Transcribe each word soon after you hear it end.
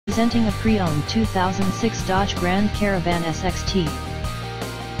Presenting a pre-owned 2006 Dodge Grand Caravan SXT.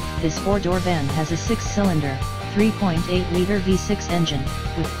 This four-door van has a six-cylinder, 3.8-liter V6 engine,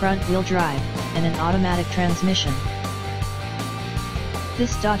 with front-wheel drive, and an automatic transmission.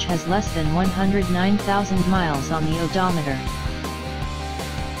 This Dodge has less than 109,000 miles on the odometer.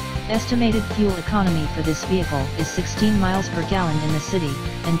 Estimated fuel economy for this vehicle is 16 miles per gallon in the city,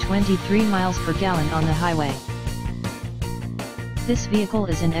 and 23 miles per gallon on the highway. This vehicle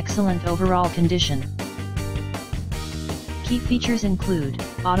is in excellent overall condition. Key features include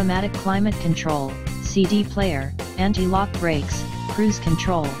automatic climate control, CD player, anti-lock brakes, cruise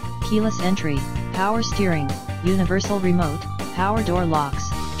control, keyless entry, power steering, universal remote, power door locks,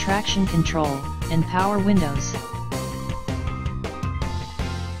 traction control, and power windows.